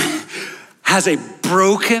has a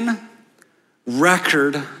broken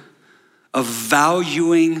record of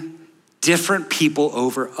valuing different people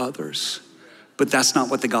over others. But that's not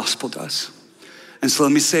what the gospel does. And so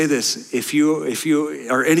let me say this, if you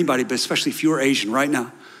or anybody, but especially if you're Asian right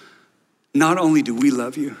now, not only do we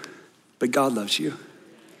love you, but God loves you.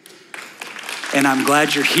 And I'm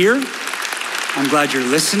glad you're here. I'm glad you're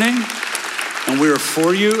listening. And we are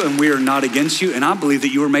for you and we are not against you. And I believe that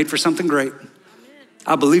you were made for something great.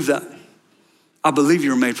 I believe that. I believe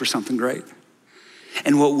you were made for something great.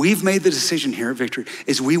 And what we've made the decision here at Victory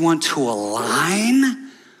is we want to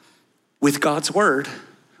align with God's word.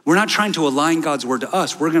 We're not trying to align God's word to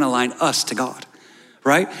us. We're going to align us to God,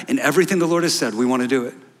 right? And everything the Lord has said, we want to do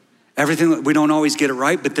it. Everything, we don't always get it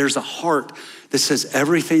right, but there's a heart that says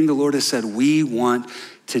everything the Lord has said we want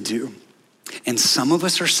to do. And some of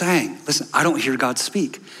us are saying, listen, I don't hear God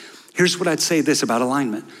speak. Here's what I'd say this about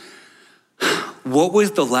alignment. What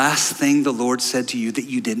was the last thing the Lord said to you that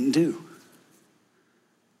you didn't do?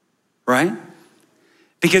 Right?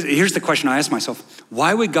 Because here's the question I ask myself.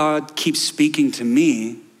 Why would God keep speaking to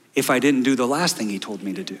me if I didn't do the last thing he told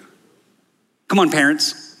me to do? Come on,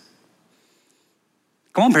 parents.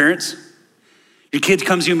 Come on, parents. Your kid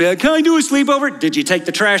comes to you and be like, can I do a sleepover? Did you take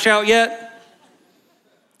the trash out yet?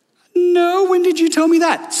 No, when did you tell me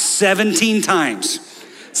that? 17 times.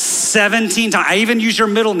 17 times. I even used your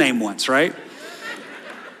middle name once, right?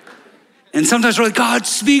 And sometimes we're like, God,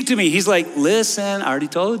 speak to me. He's like, listen, I already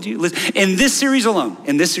told you. Listen. In this series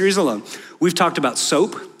alone, we've talked about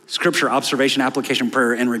SOAP, scripture, observation, application,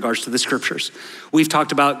 prayer in regards to the scriptures. We've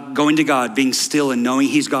talked about going to God, being still and knowing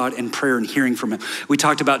he's God, and prayer and hearing from him. We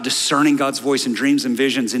talked about discerning God's voice in dreams and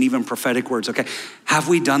visions and even prophetic words, okay? Have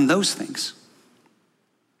we done those things?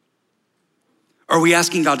 Are we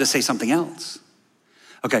asking God to say something else?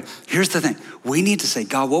 Okay, here's the thing. We need to say,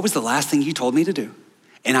 God, what was the last thing you told me to do?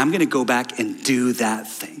 And I'm gonna go back and do that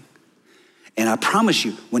thing. And I promise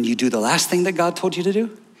you, when you do the last thing that God told you to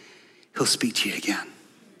do, he'll speak to you again.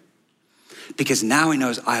 Because now he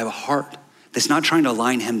knows I have a heart that's not trying to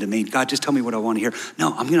align him to me. God, just tell me what I want to hear.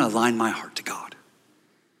 No, I'm gonna align my heart to God.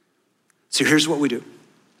 So here's what we do.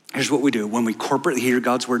 Here's what we do. When we corporately hear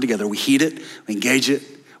God's word together, we heed it, we engage it,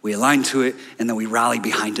 we align to it, and then we rally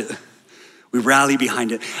behind it. We rally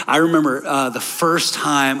behind it. I remember the first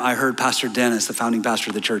time I heard Pastor Dennis, the founding pastor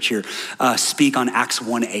of the church here, speak on Acts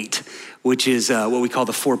 1:8, which is what we call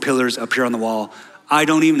the 4 pillars up here on the wall. I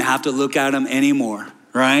don't even have to look at them anymore,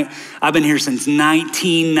 right? I've been here since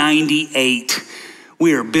 1998.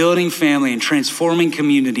 We are building family and transforming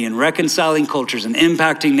community and reconciling cultures and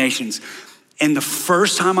impacting nations. And the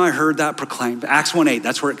first time I heard that proclaimed, Acts 1:8,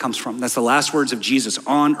 that's where it comes from. That's the last words of Jesus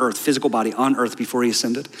on earth, physical body on earth before he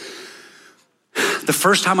ascended. The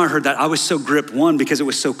first time I heard that, I was so gripped, 1, because it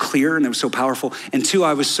was so clear and it was so powerful, and 2,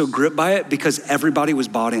 I was so gripped by it because everybody was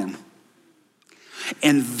bought in.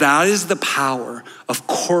 And that is the power of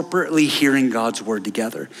corporately hearing God's word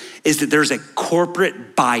together, is that there's a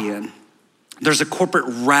corporate buy-in. There's a corporate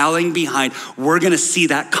rallying behind, we're gonna see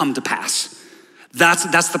that come to pass.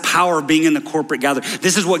 That's the power of being in the corporate gathering.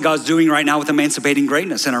 This is what God's doing right now with Emancipating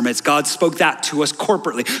Greatness in our midst. God spoke that to us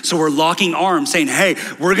corporately. So we're locking arms saying, hey,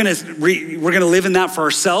 we're gonna live in that for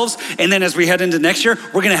ourselves. And then as we head into next year,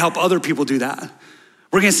 we're gonna help other people do that.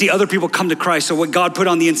 We're gonna see other people come to Christ, so what God put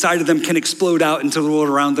on the inside of them can explode out into the world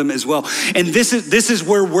around them as well. And this is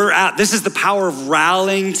where we're at. This is the power of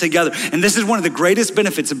rallying together. And this is one of the greatest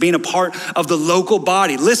benefits of being a part of the local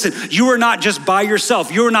body. Listen, you are not just by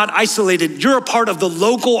yourself. You're not isolated. You're a part of the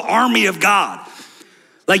local army of God.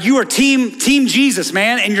 Like you are team Jesus,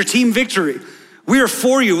 man, and your team Victory. We are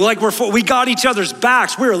for you, we got each other's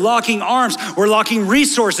backs. We're locking arms, we're locking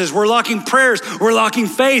resources, we're locking prayers, we're locking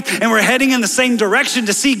faith, and we're heading in the same direction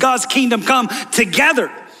to see God's kingdom come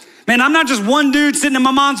together. Man, I'm not just one dude sitting in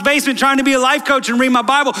my mom's basement trying to be a life coach and read my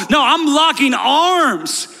Bible. No, I'm locking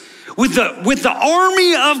arms with the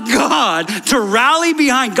army of God to rally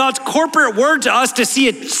behind God's corporate word to us to see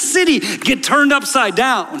a city get turned upside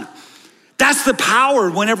down. That's the power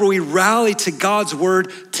whenever we rally to God's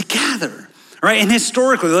word together. Right, and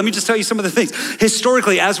historically, let me just tell you some of the things.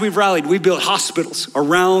 Historically, as we've rallied, we've built hospitals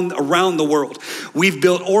around the world. We've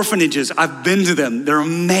built orphanages. I've been to them. They're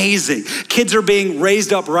amazing. Kids are being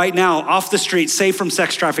raised up right now off the street, safe from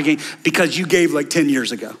sex trafficking because you gave like 10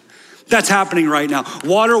 years ago. That's happening right now.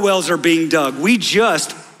 Water wells are being dug. We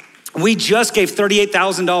just gave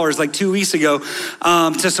 $38,000 like 2 weeks ago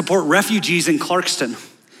to support refugees in Clarkston.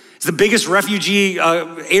 It's the biggest refugee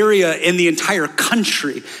area in the entire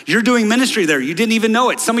country. You're doing ministry there. You didn't even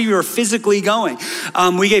know it. Some of you are physically going.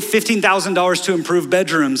 We gave $15,000 to improve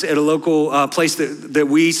bedrooms at a local place that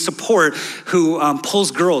we support who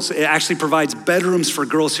pulls girls. It actually provides bedrooms for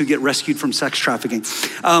girls who get rescued from sex trafficking.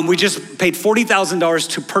 We just paid $40,000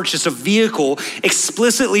 to purchase a vehicle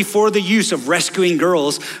explicitly for the use of rescuing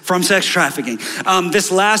girls from sex trafficking.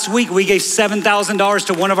 This last week, we gave $7,000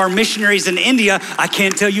 to one of our missionaries in India. I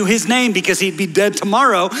can't tell you his name because he'd be dead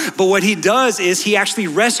tomorrow. But what he does is he actually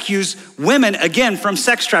rescues women, again, from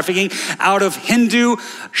sex trafficking out of Hindu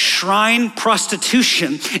shrine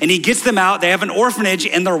prostitution. And he gets them out. They have an orphanage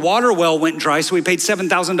and their water well went dry. So we paid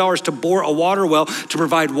 $7,000 to bore a water well to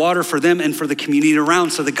provide water for them and for the community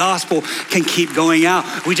around so the gospel can keep going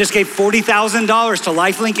out. We just gave $40,000 to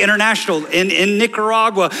LifeLink International in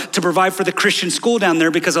Nicaragua to provide for the Christian school down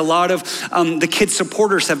there because a lot of the kids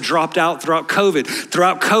supporters have dropped out throughout COVID.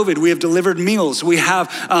 Throughout COVID, we have delivered meals. We have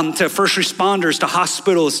to first responders, to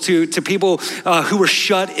hospitals, to people who were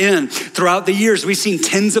shut in. Throughout the years, we've seen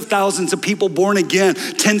tens of thousands of people born again,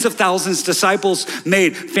 tens of thousands disciples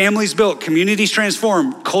made, families built, communities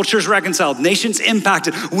transformed, cultures reconciled, nations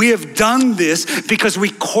impacted. We have done this because we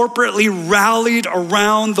corporately rallied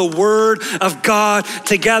around the word of God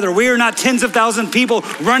together. We are not tens of thousands of people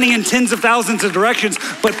running in tens of thousands of directions,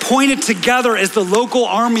 but pointed together as the local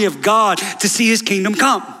army of God to see his kingdom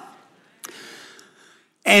come.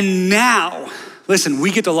 And now, listen,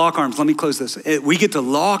 we get to lock arms. Let me close this. We get to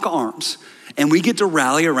lock arms and we get to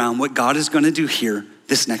rally around what God is going to do here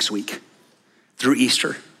this next week through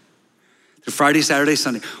Easter, through Friday, Saturday,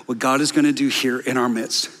 Sunday, what God is going to do here in our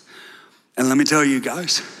midst. And let me tell you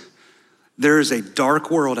guys, there is a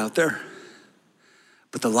dark world out there,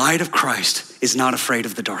 but the light of Christ is not afraid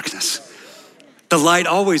of the darkness. The light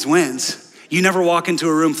always wins. You never walk into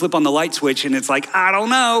a room, flip on the light switch, and it's like, I don't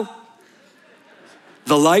know.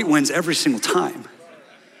 The light wins every single time.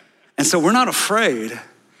 And so we're not afraid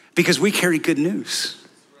because we carry good news.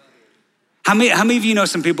 How many of you know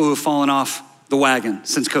some people who have fallen off the wagon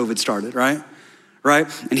since COVID started, right? Right?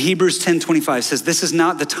 And Hebrews 10:25 says, this is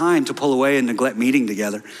not the time to pull away and neglect meeting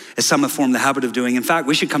together, as some have formed the habit of doing. In fact,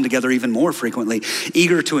 we should come together even more frequently,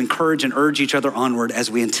 eager to encourage and urge each other onward as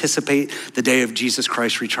we anticipate the day of Jesus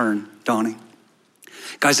Christ's return dawning.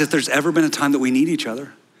 Guys, if there's ever been a time that we need each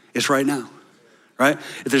other, it's right now, right?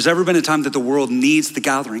 If there's ever been a time that the world needs the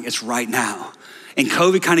gathering, it's right now. And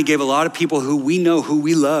COVID kind of gave a lot of people who we know, who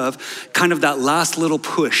we love, kind of that last little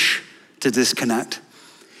push to disconnect.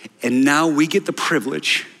 And now we get the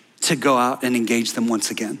privilege to go out and engage them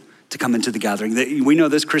once again, to come into the gathering. We know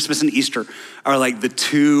this Christmas and Easter are like the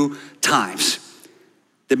two times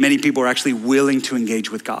that many people are actually willing to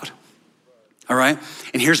engage with God. All right?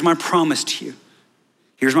 And here's my promise to you.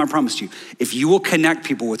 Here's my promise to you. If you will connect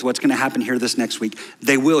people with what's gonna happen here this next week,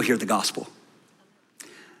 they will hear the gospel.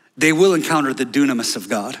 They will encounter the dunamis of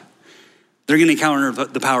God. They're gonna encounter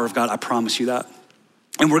the power of God, I promise you that.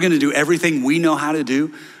 And we're gonna do everything we know how to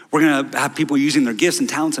do. We're gonna have people using their gifts and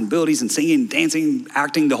talents and abilities and singing, dancing,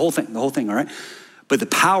 acting, the whole thing, all right? But the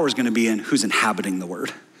power is gonna be in who's inhabiting the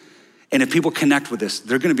word. And if people connect with this,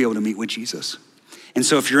 they're gonna be able to meet with Jesus. And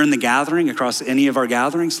so if you're in the gathering, across any of our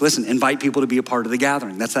gatherings, listen, invite people to be a part of the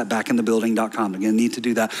gathering. That's that backinthebuilding.com. You're gonna need to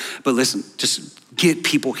do that. But listen, just get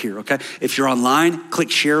people here, okay? If you're online, click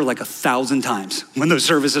share like 1,000 times. When those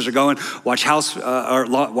services are going, launch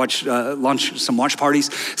some watch parties.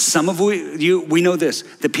 Some of you, we know this,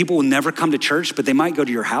 that people will never come to church, but they might go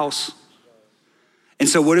to your house. And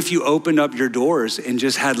so what if you opened up your doors and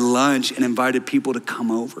just had lunch and invited people to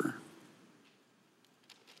come over?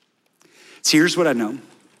 See, here's what I know.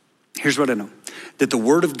 That the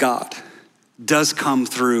word of God does come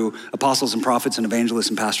through apostles and prophets and evangelists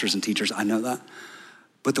and pastors and teachers. I know that.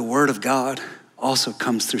 But the word of God also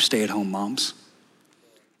comes through stay-at-home moms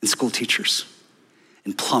and school teachers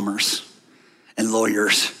and plumbers and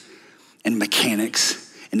lawyers and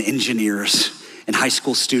mechanics and engineers and high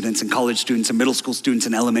school students and college students and middle school students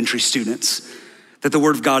and elementary students. That the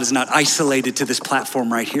word of God is not isolated to this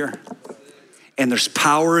platform right here. And there's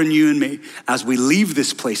power in you and me as we leave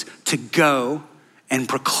this place to go and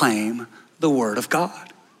proclaim the word of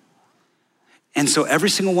God. And so every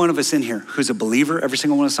single one of us in here who's a believer, every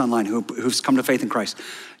single one of us online who's come to faith in Christ,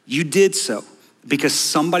 you did so because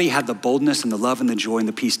somebody had the boldness and the love and the joy and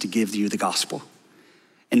the peace to give you the gospel.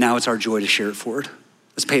 And now it's our joy to share it forward.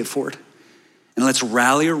 Let's pay it forward. And let's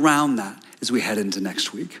rally around that as we head into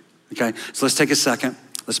next week, okay? So let's take a second.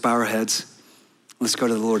 Let's bow our heads. Let's go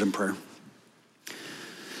to the Lord in prayer.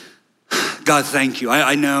 God, thank you.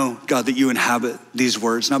 I know, God, that you inhabit these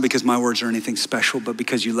words, not because my words are anything special, but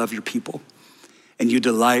because you love your people. and you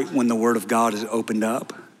delight when the word of God is opened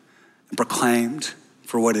up and proclaimed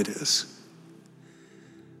for what it is.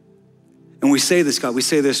 And we say this, God, we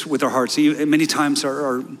say this with our hearts. Many times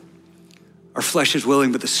our flesh is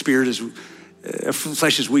willing, but the spirit is, our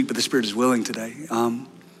flesh is weak, but the spirit is willing today. God,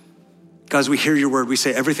 as we hear your word, we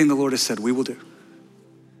say everything the Lord has said, we will do.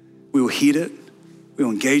 We will heed it, we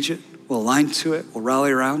will engage it, we'll align to it, we'll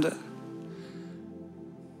rally around it.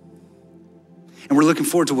 And we're looking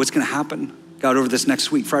forward to what's gonna happen, God, over this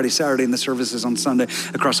next week, Friday, Saturday, and the services on Sunday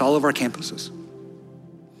across all of our campuses.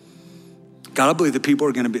 God, I believe that people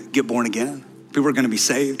are gonna get born again. People are gonna be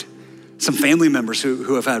saved. Some family members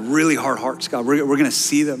who have had really hard hearts, God, we're gonna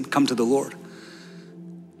see them come to the Lord.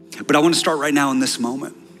 But I wanna start right now in this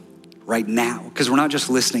moment, right now, because we're not just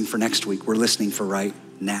listening for next week, we're listening for right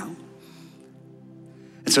now.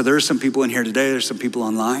 And so there are some people in here today, there's some people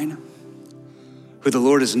online who the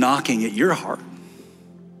Lord is knocking at your heart.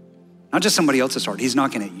 Not just somebody else's heart, he's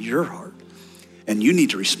knocking at your heart. And you need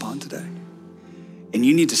to respond today. And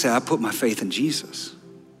you need to say, I put my faith in Jesus.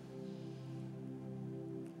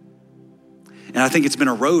 And I think it's been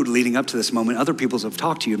a road leading up to this moment. Other people have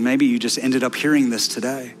talked to you. Maybe you just ended up hearing this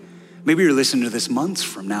today. Maybe you're listening to this months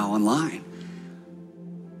from now online.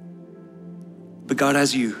 But God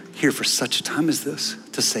has you here for such a time as this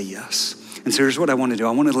to say yes. And so here's what I want to do.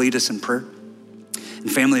 I want to lead us in prayer.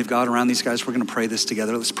 And family of God, around these guys, we're going to pray this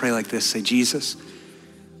together. Let's pray like this. Say, Jesus,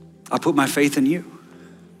 I put my faith in you.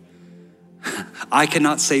 I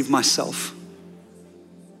cannot save myself.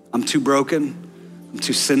 I'm too broken. I'm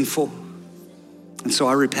too sinful. And so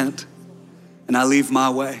I repent and I leave my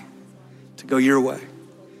way to go your way.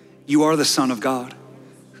 You are the Son of God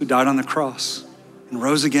who died on the cross and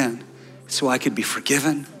rose again so I could be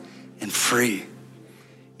forgiven and free.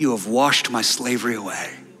 You have washed my slavery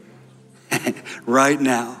away. Right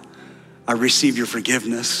now, I receive your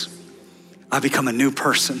forgiveness. I become a new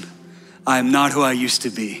person. I am not who I used to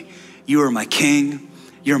be. You are my King,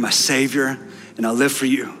 you're my Savior, and I live for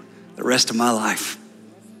you the rest of my life.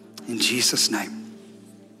 In Jesus' name.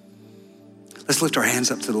 Let's lift our hands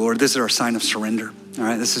up to the Lord. This is our sign of surrender. All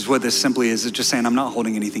right, this is what this simply is. It's just saying I'm not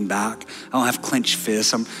holding anything back. I don't have clenched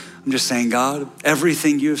fists. I'm just saying, God,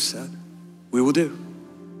 everything you have said, we will do.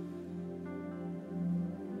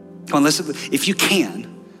 Come on, if you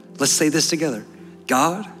can, let's say this together.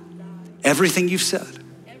 God, everything you've said,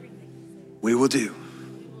 we will do.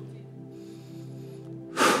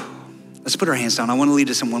 Let's put our hands down. I want to lead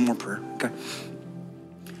us in one more prayer, okay?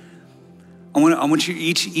 I want you,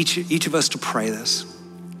 each of us to pray this.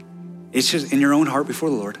 It's just in your own heart before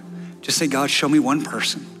the Lord. Just say, God, show me one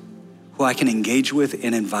person who I can engage with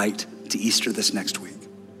and invite to Easter this next week.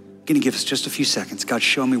 I'm gonna give us just a few seconds. God,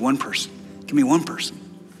 show me one person. Give me one person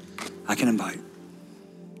I can invite.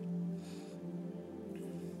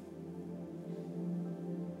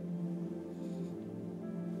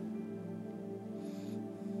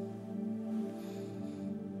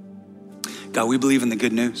 God, we believe in the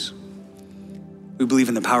good news. We believe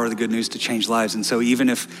in the power of the good news to change lives. And so even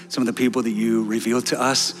if some of the people that you revealed to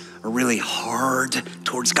us are really hard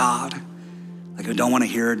towards God, like I don't want to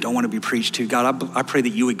hear it, don't want to be preached to, God, I pray that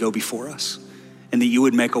you would go before us and that you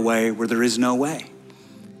would make a way where there is no way.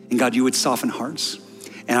 And God, you would soften hearts.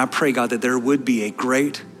 And I pray, God, that there would be a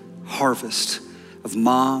great harvest of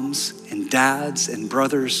moms and dads and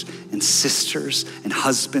brothers and sisters and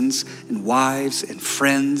husbands and wives and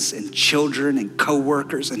friends and children and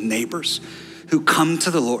coworkers and neighbors who come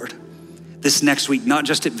to the Lord this next week, not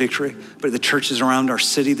just at Victory, but the churches around our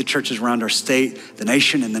city, the churches around our state, the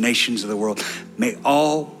nation, and the nations of the world. May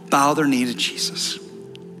all bow their knee to Jesus,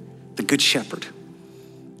 the good shepherd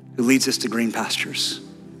who leads us to green pastures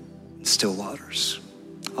and still waters.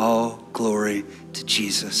 All glory to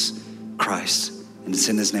Jesus Christ. And it's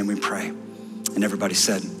in his name we pray. And everybody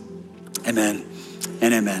said, amen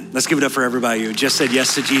and amen. Let's give it up for everybody who just said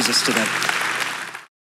yes to Jesus today.